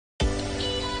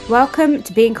Welcome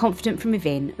to Being Confident from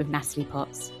Within with Natalie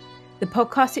Potts, the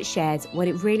podcast that shares what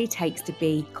it really takes to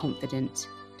be confident.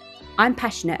 I'm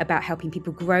passionate about helping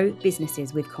people grow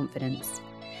businesses with confidence.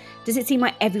 Does it seem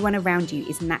like everyone around you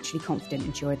is naturally confident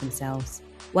and sure of themselves?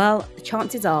 Well, the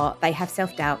chances are they have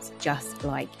self-doubts just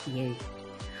like you.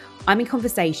 I'm in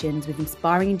conversations with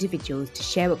inspiring individuals to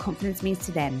share what confidence means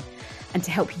to them and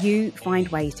to help you find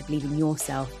ways to believe in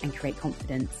yourself and create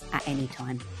confidence at any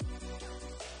time.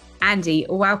 Andy,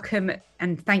 welcome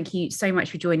and thank you so much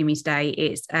for joining me today.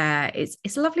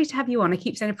 It's lovely to have you on. I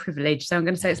keep saying a privilege, so I'm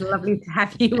going to say it's lovely to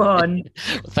have you on.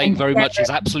 Thank you very much.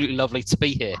 It's absolutely lovely to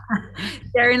be here.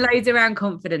 Sharing loads around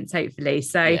confidence, hopefully.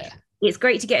 So It's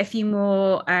great to get a few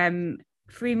more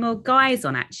guys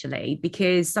on, actually,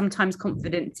 because sometimes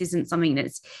confidence isn't something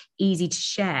that's easy to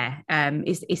share.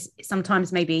 It's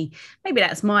sometimes maybe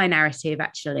that's my narrative,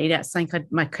 actually. That's something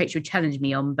my coach would challenge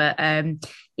me on. But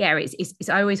it's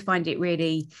I always find it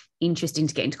really interesting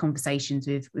to get into conversations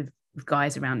with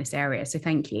guys around this area. So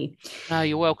thank you. No,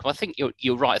 you're welcome. I think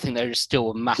you're right. I think there is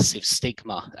still a massive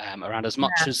stigma around, as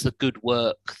much as the good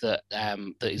work that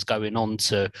is going on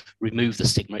to remove the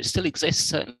stigma. It still exists,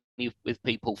 certainly with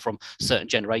people from certain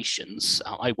generations.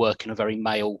 I work in a very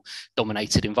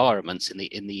male-dominated environment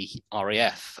in the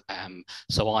RAF,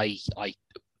 so I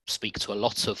speak to a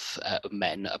lot of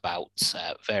men about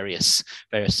various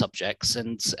subjects,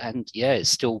 and it's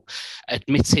still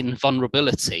admitting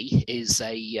vulnerability is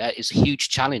a huge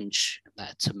challenge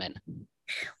to men.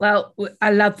 Well,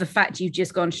 I love the fact you've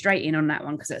just gone straight in on that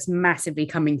one, because that's massively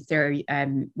coming through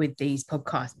with these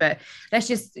podcasts. But let's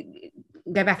just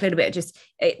go back a little bit,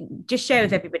 just share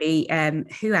with everybody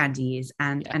who Andy is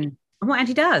and what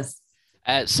Andy does.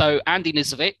 So Andy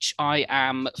Nisevic, I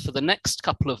am for the next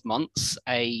couple of months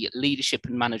a leadership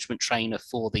and management trainer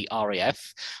for the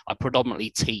RAF. I predominantly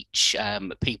teach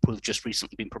people who've just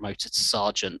recently been promoted to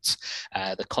sergeant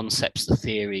the concepts, the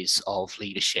theories of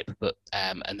leadership, but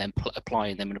and then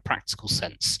applying them in a practical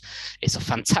sense. It's a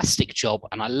fantastic job,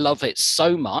 and I love it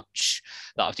so much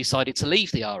that I've decided to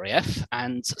leave the RAF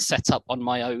and set up on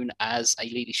my own as a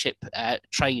leadership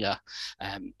trainer.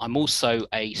 I'm also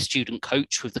a student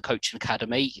coach with the Coaching Academy.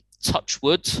 Touch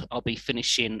wood, I'll be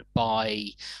finishing by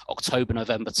October,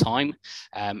 November time,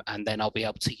 and then I'll be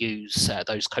able to use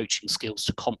those coaching skills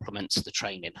to complement the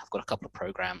training. I've got a couple of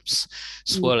programs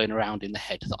swirling around in the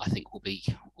head that I think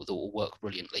will work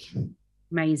brilliantly.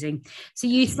 Amazing. So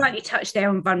you slightly touched there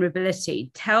on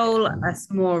vulnerability. Tell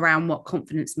us more around what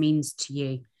confidence means to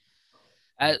you.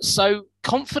 So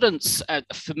confidence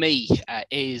for me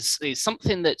is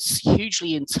something that's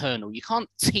hugely internal. You can't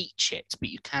teach it, but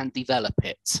you can develop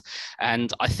it.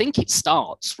 And I think it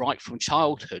starts right from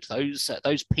childhood.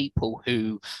 Those people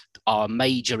who are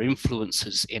major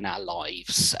influences in our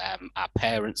lives, our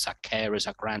parents, our carers,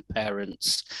 our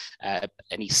grandparents,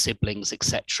 any siblings,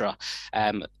 etc.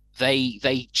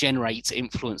 They generate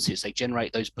influences, they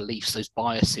generate those beliefs, those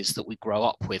biases that we grow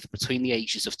up with between the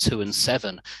ages of 2 and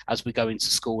 7. As we go into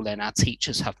school, then our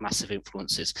teachers have massive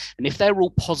influences. And if they're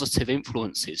all positive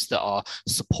influences that are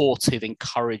supportive,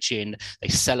 encouraging, they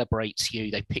celebrate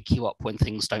you, they pick you up when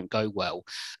things don't go well,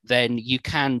 then you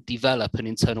can develop an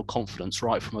internal confidence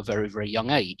right from a very, very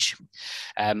young age.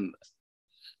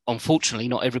 Unfortunately,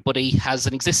 not everybody has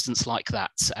an existence like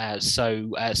that.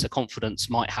 So confidence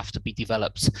might have to be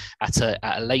developed at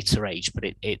a later age, but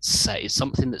it's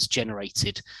something that's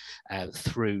generated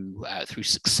through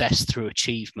success, through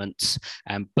achievement.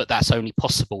 But that's only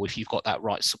possible if you've got that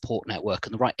right support network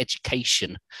and the right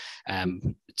education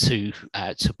to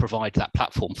provide that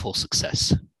platform for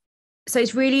success. So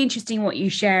it's really interesting what you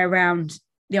share around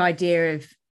the idea of,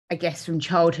 I guess, from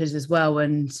childhood as well,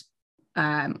 and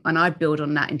I build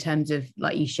on that in terms of,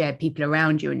 like you shared, people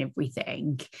around you and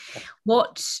everything.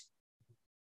 What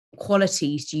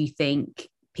qualities do you think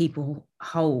people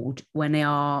hold when they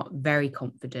are very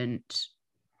confident?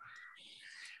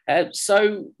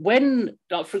 So when,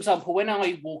 for example, when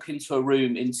I walk into a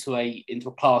room, into a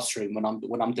classroom, when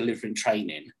I'm delivering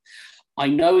training, I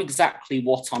know exactly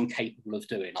what I'm capable of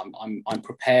doing. I'm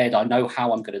prepared. I know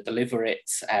how I'm going to deliver it.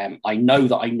 I know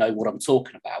that I know what I'm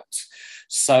talking about.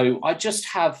 So I just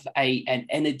have an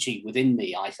energy within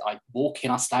me. I walk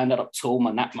in, I stand up tall,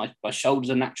 my shoulders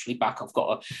are naturally back. I've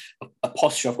got a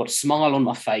posture, I've got a smile on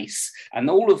my face, and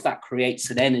all of that creates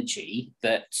an energy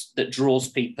that draws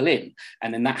people in.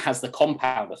 And then that has the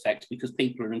compound effect, because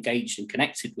people are engaged and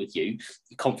connected with you.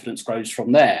 Your confidence grows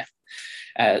from there.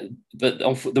 But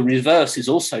the reverse is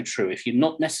also true. If you're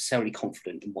not necessarily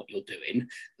confident in what you're doing,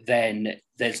 then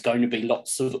there's going to be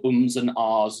lots of ums and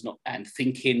ahs and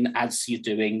thinking as you're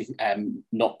doing,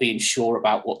 not being sure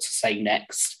about what to say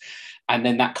next. And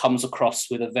then that comes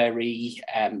across with a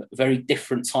very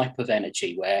different type of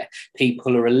energy where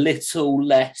people are a little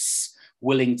less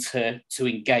willing to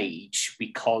engage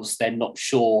because they're not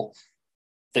sure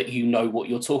that you know what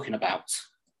you're talking about.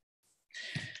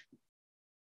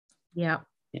 Yeah.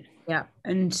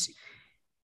 And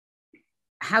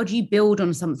how do you build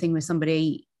on something with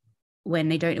somebody when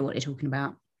they don't know what they're talking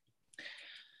about?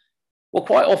 Well,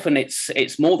 quite often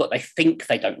it's more that they think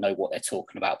they don't know what they're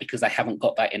talking about because they haven't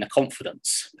got that inner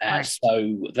confidence. Right.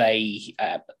 So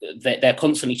they're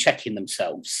constantly checking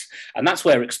themselves, and that's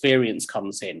where experience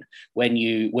comes in when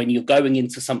you're going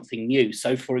into something new.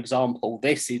 So, for example,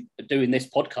 doing this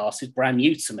podcast is brand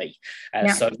new to me,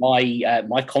 so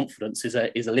my confidence is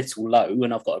a little low,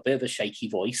 and I've got a bit of a shaky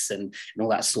voice and all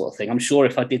that sort of thing. I'm sure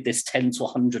if I did this 10 to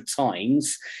 100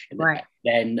 times, right,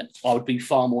 then I would be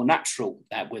far more natural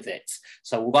with it.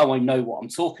 So although I know what I'm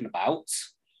talking about,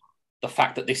 the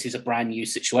fact that this is a brand new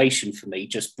situation for me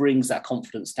just brings that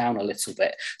confidence down a little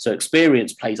bit. So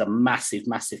experience plays a massive,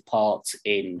 massive part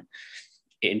in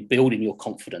building your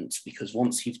confidence, because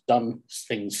once you've done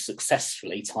things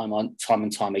successfully time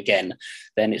and time again,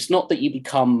 then it's not that you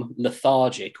become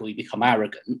lethargic or you become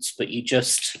arrogant, but you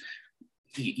just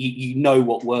you know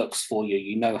what works for you.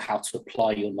 You know how to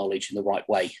apply your knowledge in the right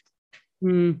way.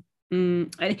 And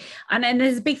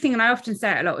there's a big thing, and I often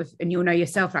say it a lot with, and you'll know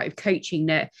yourself, like with coaching,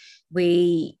 that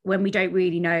when we don't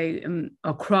really know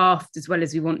our craft as well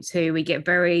as we want to, we get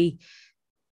very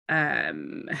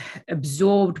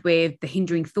absorbed with the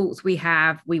hindering thoughts we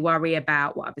have. We worry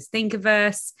about what others think of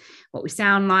us, what we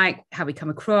sound like, how we come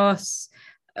across.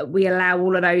 We allow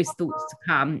all of those thoughts to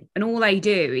come, and all they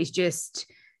do is just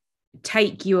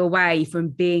take you away from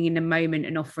being in the moment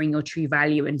and offering your true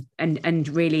value and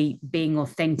really being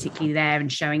authentically there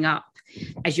and showing up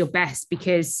as your best,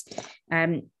 because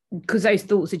those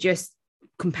thoughts are just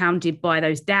compounded by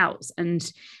those doubts. And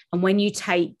when you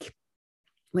take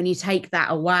that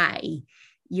away,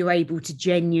 you're able to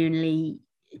genuinely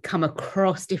come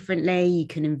across differently. You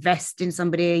can invest in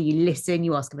somebody, you listen,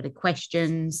 you ask better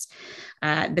questions.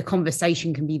 The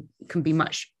conversation can be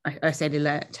much, I say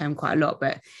the term quite a lot,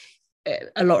 but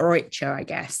a lot richer, I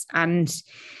guess. And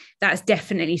that's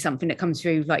definitely something that comes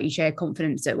through, like you share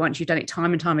confidence, that once you've done it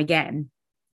time and time again,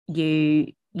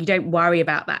 you don't worry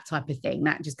about that type of thing.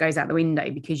 That just goes out the window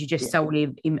because you're just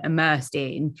solely immersed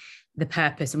in the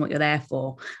purpose and what you're there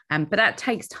for. But that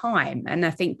takes time, and I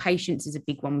think patience is a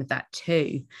big one with that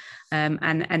too. And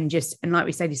like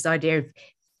we say, this idea of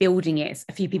building it.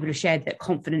 A few people have shared that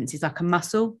confidence is like a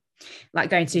muscle. Like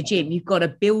going to the gym, you've got to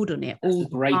build on it. That's a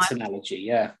great analogy.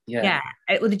 Yeah.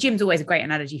 Well, the gym's always a great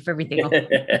analogy for everything.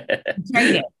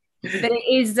 Train it. But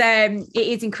it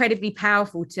is incredibly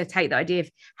powerful to take the idea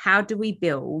of how do we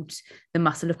build the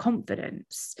muscle of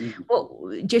confidence.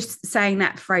 Well, just saying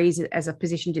that phrase as I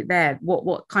positioned it there,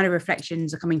 what kind of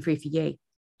reflections are coming through for you?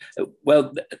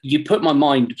 Well, you put my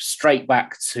mind straight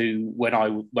back to when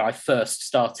I first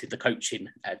started the coaching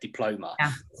diploma.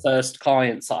 Yeah. First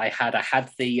clients that I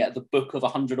had the book of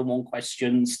 101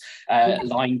 questions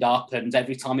lined up, and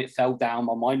every time it fell down,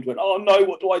 my mind went, "Oh no,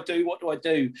 what do I do? What do I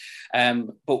do?"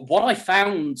 But what I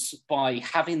found by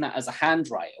having that as a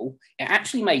handrail, it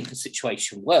actually made the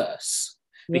situation worse.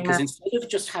 Because instead of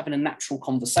just having a natural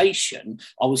conversation,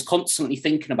 I was constantly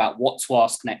thinking about what to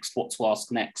ask next.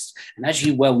 And as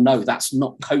you well know, that's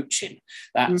not coaching.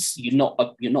 That's you're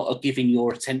not giving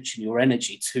your attention, your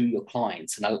energy to your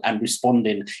clients and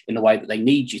responding in the way that they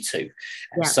need you to.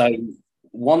 And so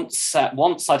once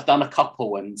I'd done a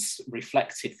couple and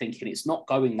reflected, thinking it's not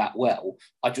going that well,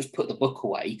 I just put the book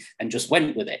away and just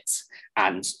went with it.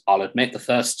 And I'll admit, the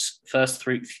first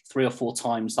three or four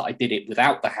times that I did it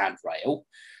without the handrail,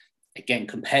 again,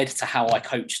 compared to how I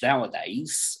coach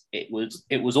nowadays, it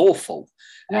was awful.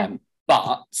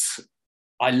 But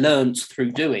I learned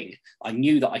through doing. I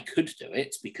knew that I could do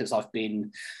it because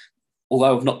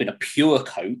although I've not been a pure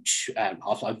coach,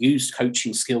 I've used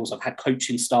coaching skills. I've had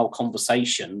coaching style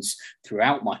conversations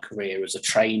throughout my career as a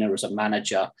trainer, as a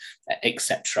manager,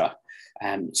 etc.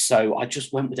 So I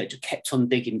just went with it, just kept on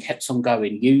digging, kept on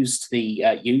going, used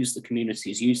the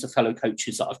communities, used the fellow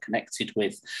coaches that I've connected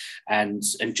with, and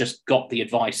just got the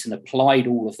advice and applied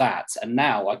all of that. And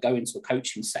now I go into a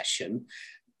coaching session.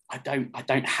 I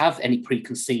don't have any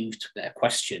preconceived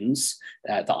questions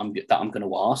that I'm going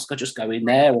to ask. I just go in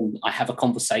there and I have a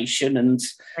conversation, and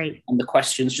the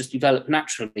questions just develop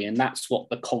naturally. And that's what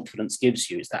the confidence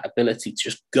gives you, is that ability to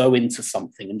just go into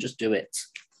something and just do it.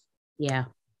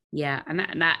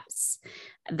 And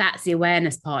that's the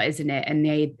awareness part, isn't it? And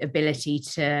the ability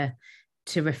to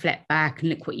to reflect back and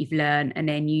look what you've learned, and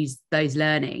then use those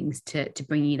learnings to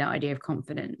bring you that idea of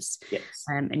confidence. Yes.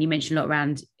 And you mentioned a lot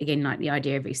around, again, like the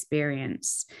idea of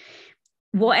experience.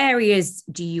 What areas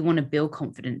do you want to build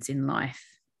confidence in life?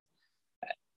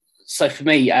 So for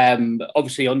me,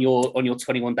 obviously on your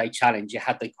 21-day challenge, you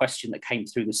had the question that came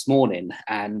through this morning,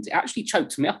 and it actually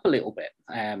choked me up a little bit.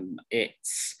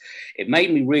 It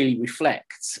made me really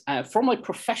reflect. From a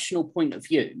professional point of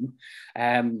view,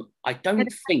 I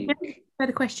don't think... For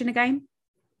the question again?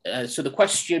 So the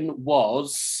question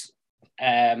was,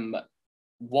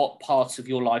 what part of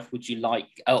your life would you like,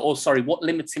 what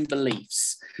limiting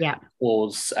beliefs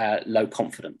cause low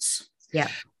confidence? Yeah.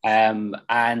 And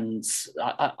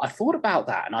I thought about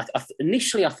that, and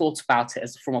initially I thought about it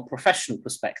as from a professional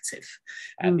perspective,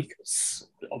 because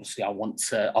obviously I want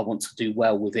to do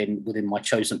well within my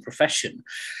chosen profession,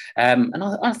 and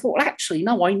I thought, well, actually,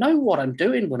 no, I know what I'm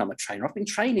doing when I'm a trainer. I've been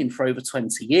training for over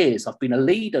 20 years. I've been a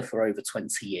leader for over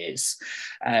 20 years.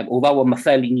 Although I'm a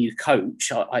fairly new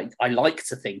coach, I like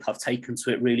to think I've taken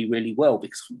to it really, really well,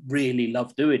 because I really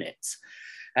love doing it.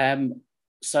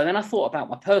 So then I thought about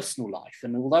my personal life,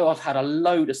 and although I've had a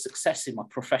load of success in my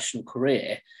professional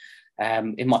career,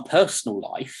 in my personal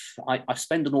life, I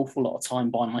spend an awful lot of time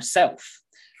by myself.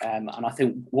 And I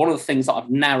think one of the things that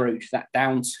I've narrowed that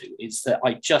down to is that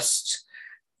I just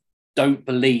don't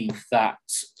believe that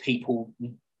people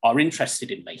are interested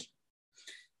in me.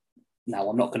 Now,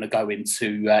 I'm not going to go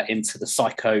into the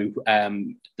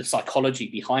psychology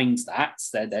behind that.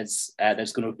 There's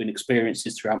going to have been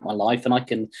experiences throughout my life, and I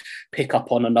can pick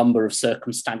up on a number of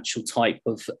circumstantial type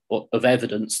of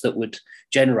evidence that would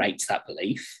generate that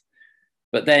belief.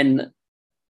 But then,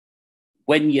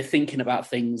 when you're thinking about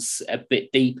things a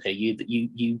bit deeper,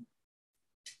 you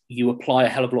apply a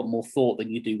hell of a lot more thought than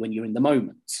you do when you're in the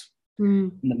moment.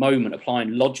 In the moment,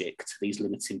 applying logic to these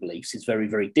limiting beliefs is very,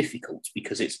 very difficult,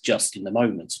 because it's just in the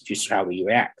moment, just how we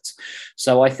react.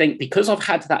 So I think because I've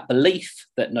had that belief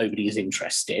that nobody is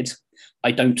interested,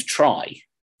 I don't try.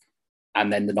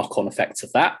 And then the knock-on effect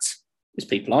of that is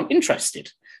people aren't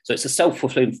interested. So it's a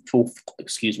self-fulfilling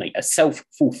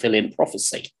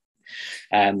prophecy.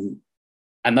 And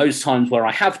those times where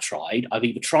I have tried, I've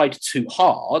either tried too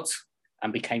hard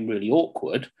and became really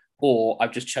awkward, or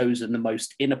I've just chosen the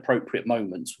most inappropriate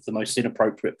moments with the most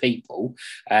inappropriate people,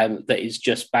 that is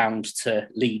just bound to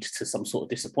lead to some sort of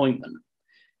disappointment.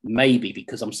 Maybe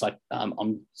because I'm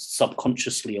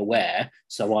subconsciously aware,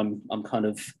 so I'm kind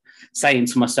of saying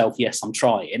to myself, yes, I'm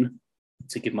trying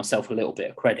to give myself a little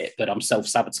bit of credit, but I'm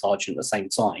self-sabotaging at the same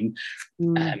time,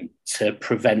 to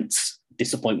prevent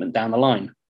disappointment down the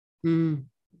line.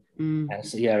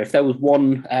 So yeah, if there was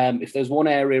one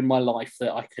area in my life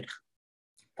that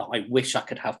I wish I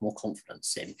could have more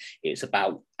confidence in, it's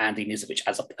about Andy Nisevic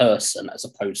as a person, as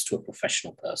opposed to a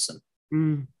professional person.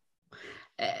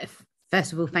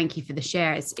 First of all, thank you for the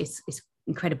share. It's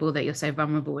incredible that you're so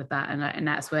vulnerable with that, and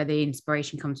that's where the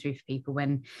inspiration comes through for people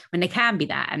when they can be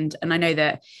that. And I know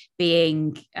that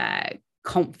being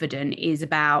confident is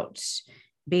about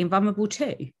being vulnerable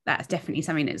too. That's definitely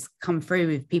something that's come through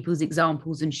with people's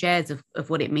examples and shares of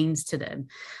what it means to them.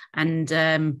 And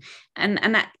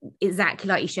that, exactly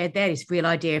like you shared there, this real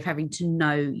idea of having to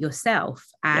know yourself.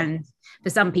 And for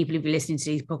some people who've been listening to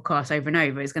these podcasts over and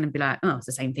over, it's going to be like, oh, it's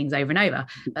the same things over and over.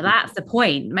 But that's the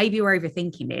point. Maybe we're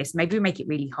overthinking this. Maybe we make it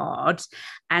really hard.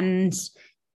 And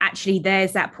actually,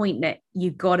 there's that point that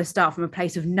you've got to start from a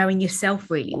place of knowing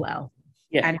yourself really well.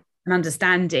 And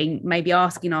understanding, maybe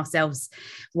asking ourselves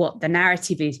what the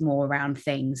narrative is more around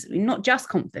things, not just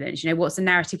confidence. What's the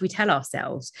narrative we tell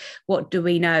ourselves? What do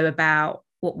we know about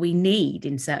what we need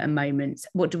in certain moments?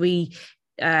 What do we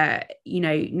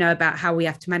know about how we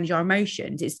have to manage our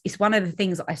emotions? It's one of the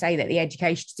things that I say that the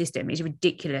education system is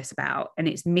ridiculous about, and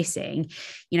it's missing.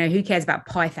 Who cares about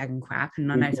Python crap?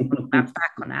 And I know someone will bounce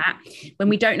back on that when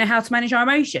we don't know how to manage our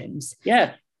emotions.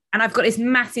 And I've got this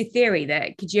massive theory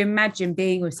that, could you imagine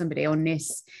being with somebody on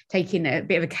this, taking a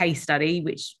bit of a case study,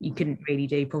 which you couldn't really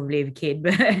do probably as a kid,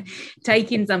 but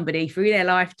taking somebody through their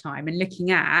lifetime and looking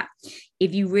at,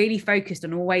 if you really focused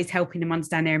on always helping them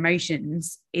understand their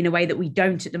emotions in a way that we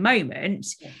don't at the moment,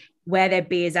 where they'd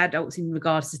be as adults in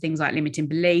regards to things like limiting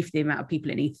belief, the amount of people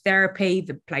that need therapy,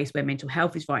 the place where mental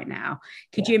health is right now.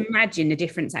 Could you imagine the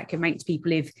difference that could make to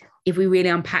people if we really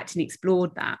unpacked and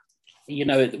explored that? You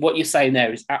know, what you're saying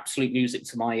there is absolute music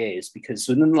to my ears, because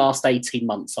within the last 18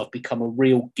 months, I've become a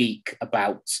real geek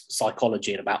about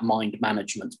psychology and about mind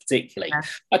management, particularly. Yeah.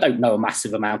 I don't know a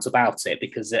massive amount about it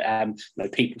because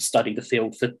people study the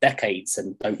field for decades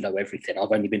and don't know everything.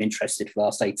 I've only been interested for the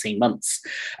last 18 months.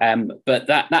 But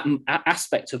that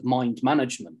aspect of mind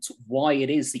management, why it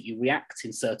is that you react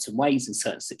in certain ways in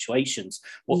certain situations,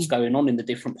 what's going on in the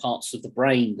different parts of the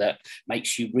brain that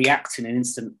makes you react in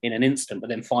an instant, but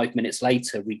then 5 minutes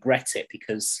later regret it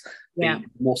because the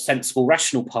more sensible,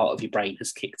 rational part of your brain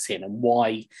has kicked in, and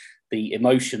why the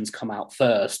emotions come out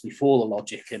first before the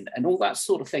logic and all that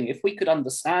sort of thing. If we could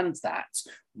understand that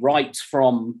right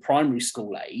from primary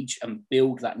school age and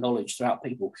build that knowledge throughout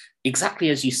people, exactly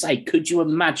as you say, could you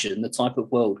imagine the type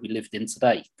of world we lived in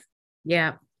today?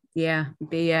 Yeah,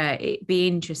 it'd be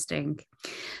interesting.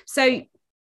 So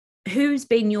who's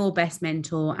been your best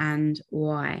mentor and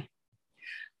why?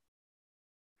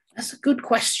 That's a good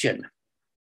question.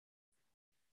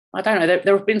 I don't know.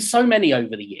 There have been so many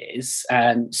over the years,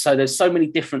 and so there's so many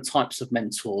different types of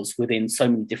mentors within so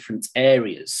many different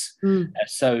areas.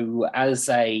 So as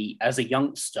a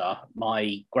youngster,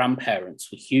 my grandparents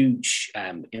were huge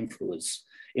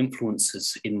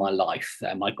influences in my life.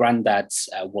 My granddad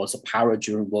was a para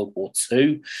during World War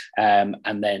II,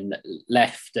 and then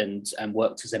left and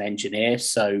worked as an engineer.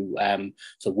 So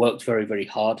worked very, very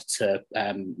hard to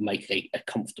make a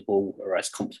comfortable, or as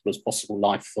comfortable as possible,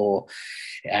 life for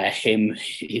him,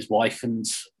 his wife, and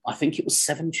I think it was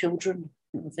 7 children.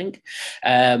 I think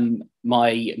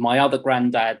my other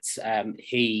granddad,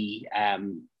 he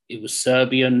was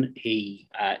Serbian. He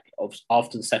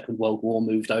after the Second World War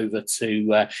moved over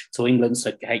to England,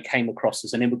 so he came across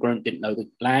as an immigrant, didn't know the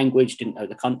language, didn't know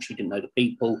the country, didn't know the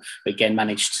people, but again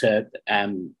managed to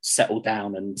settle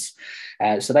down. And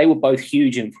so they were both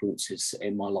huge influences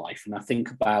in my life. And I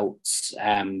think about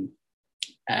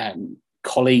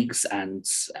colleagues and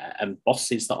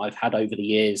bosses that I've had over the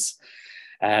years.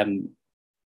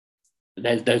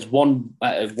 There's one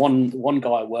guy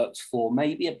I worked for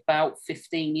maybe about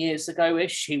 15 years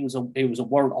ago-ish. He was a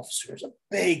warrant officer. He was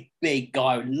a big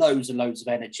guy with loads and loads of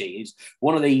energy. He's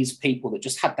one of these people that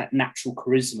just had that natural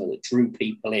charisma that drew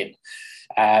people in.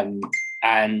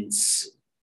 And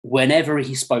whenever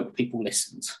he spoke, people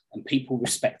listened and people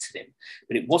respected him.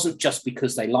 But it wasn't just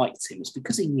because they liked him. It's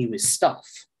because he knew his stuff.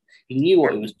 He knew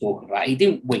what he was talking about. He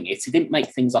didn't wing it. He didn't make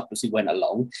things up as he went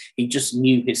along. He just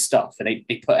knew his stuff. And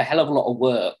he put a hell of a lot of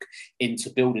work into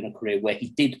building a career where he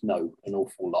did know an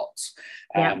awful lot.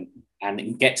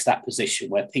 And get to that position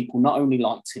where people not only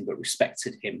liked him, but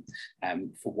respected him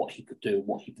for what he could do and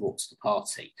what he brought to the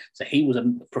party. So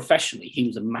professionally, he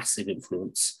was a massive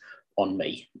influence on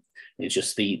me. It's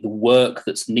just the work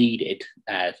that's needed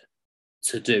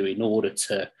to do in order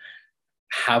to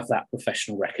have that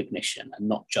professional recognition and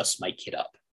not just make it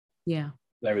up. Yeah.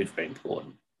 Very, very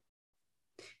important.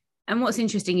 And what's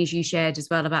interesting is you shared as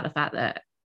well about the fact that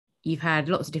you've had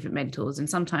lots of different mentors, and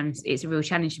sometimes it's a real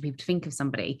challenge for people to think of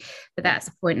somebody. But that's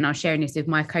the point, and I was sharing this with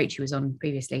my coach who was on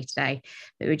previously today,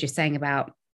 that we were just saying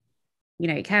about,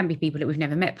 it can be people that we've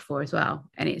never met before as well.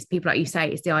 And it's people, like you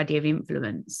say, it's the idea of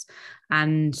influence.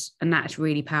 And that's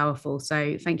really powerful.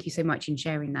 So thank you so much in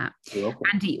sharing that. You're welcome.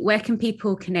 Andy, where can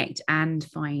people connect and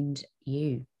find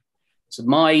you? So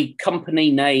my company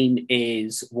name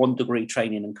is 1 Degree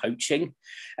Training and Coaching.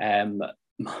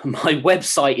 My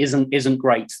website isn't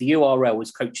great. The URL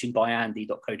is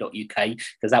coachingbyandy.co.uk,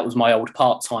 because that was my old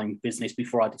part-time business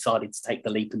before I decided to take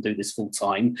the leap and do this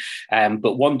full-time.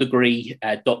 But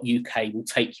 1degree.uk will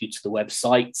take you to the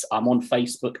website. I'm on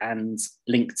Facebook and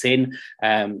LinkedIn.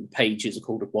 Pages are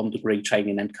called 1 Degree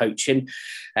Training and Coaching.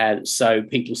 So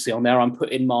people see on there, I'm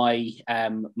putting my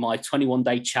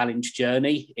 21-day challenge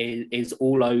journey is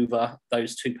all over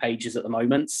those 2 pages at the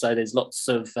moment. So there's lots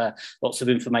of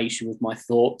information with my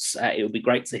thoughts. It would be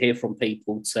great to hear from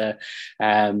people, to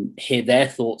hear their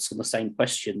thoughts on the same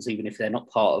questions, even if they're not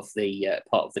part of the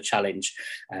challenge,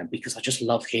 because I just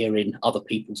love hearing other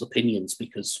people's opinions,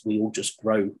 because we all just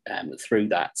grow through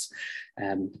that.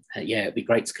 It'd be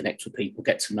great to connect with people,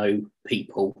 get to know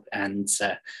people, and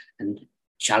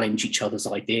challenge each other's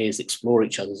ideas, explore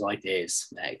each other's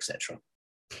ideas, etc.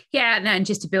 Yeah, no, and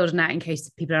just to build on that, in case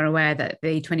people are aware, that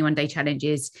the 21-day challenge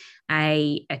is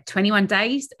a 21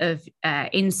 days of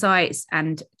insights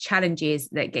and challenges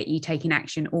that get you taking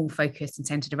action, all focused and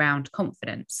centered around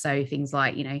confidence. So things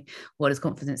like, what does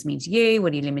confidence mean to you?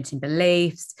 What are your limiting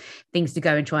beliefs? Things to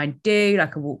go and try and do,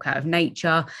 like a walk out of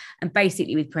nature. And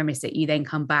basically with premise that you then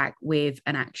come back with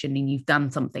an action and you've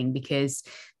done something, because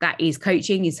that is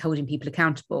coaching, is holding people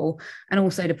accountable. And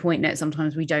also the point that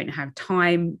sometimes we don't have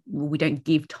time, we don't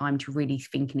give give time to really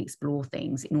think and explore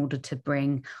things in order to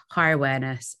bring higher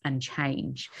awareness and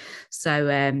change. So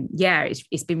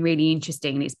it's been really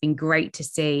interesting, and it's been great to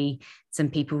see some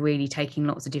people really taking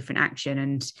lots of different action,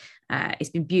 and it's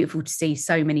been beautiful to see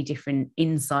so many different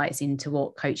insights into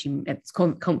what coaching,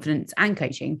 confidence and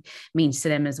coaching means to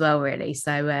them as well, really.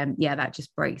 So that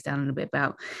just breaks down a little bit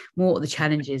about more of the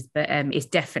challenges, but it's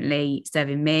definitely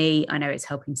serving me. I know it's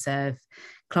helping serve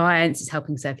clients, it's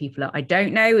helping serve people that I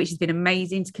don't know, which has been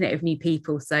amazing to connect with new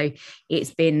people. So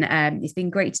it's been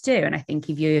great to do. And I think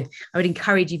I would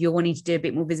encourage, if you're wanting to do a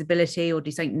bit more visibility or do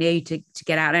something new, to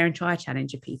get out there and try a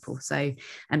challenge of people. So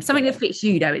something that fits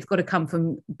you, though, it's got to come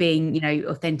from being,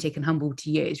 authentic and humble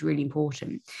to you. It's really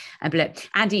important. But look,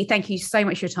 Andy, thank you so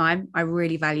much for your time. I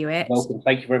really value it. Welcome.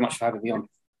 Thank you very much for having me on.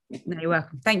 No, you're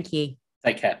welcome. Thank you.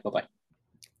 Take care. Bye-bye.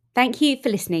 Thank you for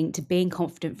listening to Being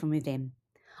Confident from Within.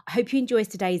 I hope you enjoyed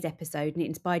today's episode and it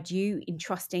inspired you in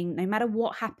trusting no matter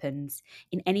what happens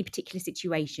in any particular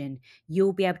situation,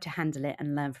 you'll be able to handle it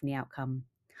and learn from the outcome.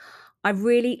 I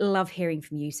really love hearing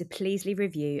from you, so please leave a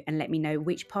review and let me know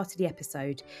which part of the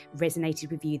episode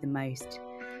resonated with you the most.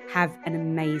 Have an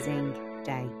amazing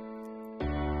day.